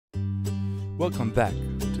Welcome back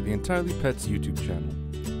to the EntirelyPets YouTube channel.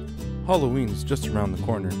 Halloween is just around the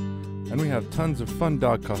corner, and we have tons of fun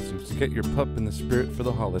dog costumes to get your pup in the spirit for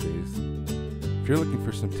the holidays. If you're looking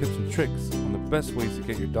for some tips and tricks on the best ways to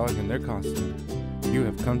get your dog in their costume, you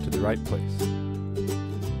have come to the right place.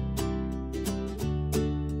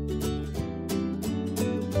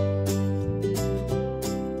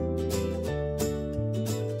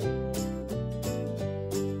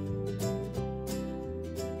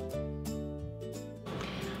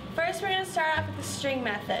 First, we're going to start off with the string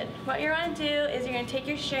method. What you're going to do is you're going to take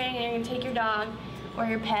your string and you're going to take your dog or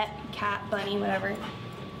your pet, cat, bunny, whatever,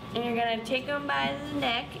 and you're going to take them by the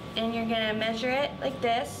neck and you're going to measure it like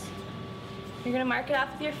this. You're going to mark it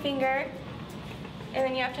off with your finger, and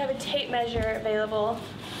then you have to have a tape measure available.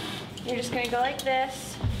 You're just going to go like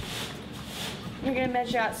this. You're going to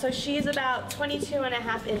measure out. So she's about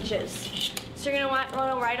 22.5 inches. So you're going to want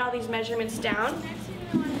to write all these measurements down. Next, you're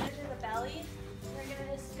going to want to measure the belly. We're going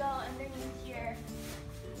to just go underneath here,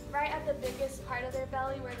 right at the biggest part of their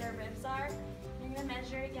belly where their ribs are. You're going to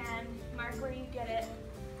measure again, mark where you get it.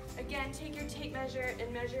 Again, take your tape measure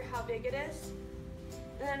and measure how big it is.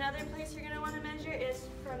 And then another place you're going to want to measure is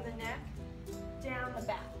from the neck down the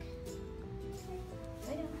back.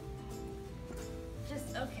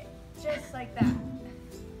 Just like that,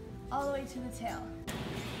 all the way to the tail.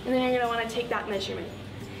 And then you're going to want to take that measurement.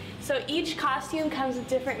 So each costume comes with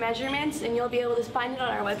different measurements, and you'll be able to find it on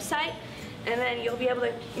our website, and then you'll be able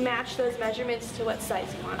to match those measurements to what size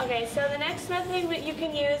you want. Okay, so the next method that you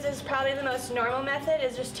can use is probably the most normal method,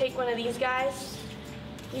 is just take one of these guys.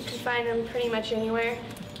 You can find them pretty much anywhere.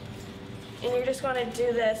 And you're just going to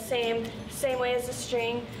do the same way as the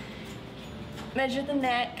string. Measure the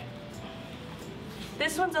neck.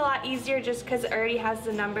 This one's a lot easier just because it already has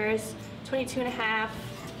the numbers. 22.5.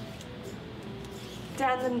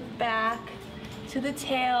 Down the back to the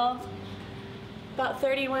tail, about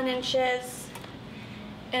 31 inches.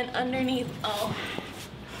 And underneath,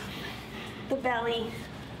 the belly,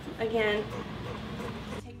 again.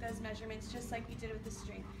 Take those measurements just like we did with the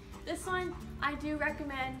string. This one I do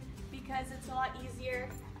recommend because it's a lot easier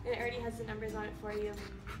and it already has the numbers on it for you.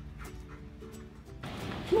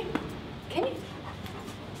 Come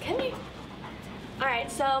here.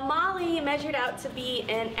 Alright, so Molly measured out to be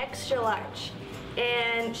an extra large,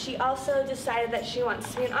 and she also decided that she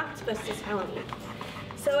wants to be an octopus this Halloween.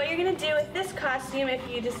 So what you're going to do with this costume, if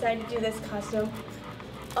you decide to do this costume,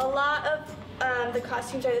 a lot of the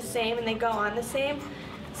costumes are the same and they go on the same.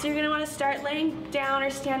 So you're going to want to start laying down or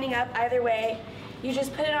standing up, either way. You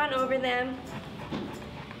just put it on over them.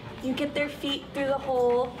 You get their feet through the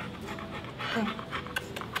hole.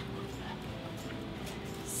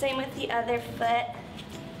 Same with the other foot.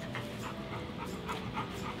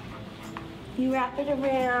 You wrap it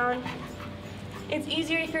around. It's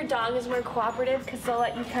easier if your dog is more cooperative because they'll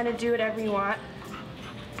let you kind of do whatever you want.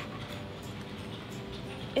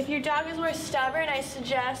 If your dog is more stubborn, I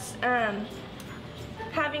suggest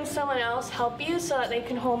having someone else help you so that they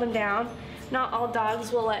can hold them down. Not all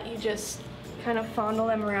dogs will let you just kind of fondle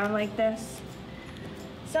them around like this.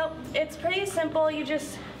 So it's pretty simple. You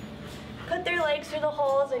just put their legs through the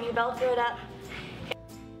holes and you Velcro it up.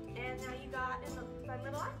 And now you got a fun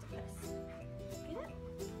little octopus. Get it?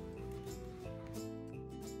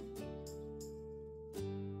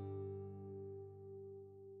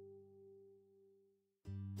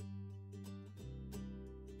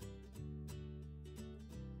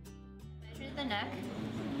 Measure the neck.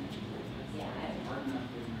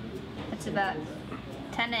 It's about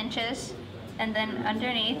 10 inches, and then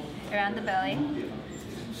underneath, around the belly,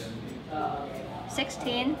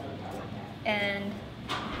 16, and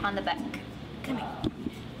on the back. Come here.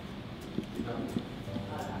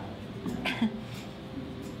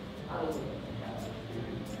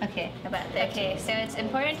 Okay, about there. Okay, so it's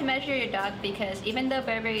important to measure your dog because even though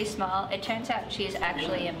Burberry is small, it turns out she's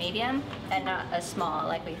actually a medium and not a small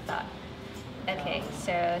like we thought. Okay,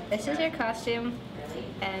 so this is your costume,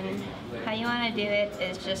 and how you want to do it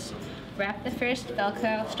is just wrap the first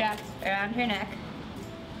Velcro strap around her neck,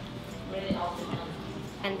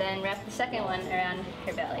 and then wrap the second one around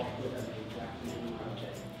her belly.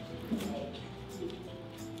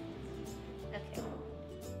 Okay,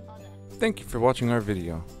 all done. Thank you for watching our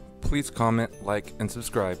video. Please comment, like, and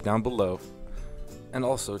subscribe down below. And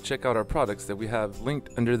also check out our products that we have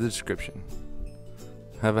linked under the description.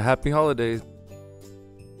 Have a happy holidays.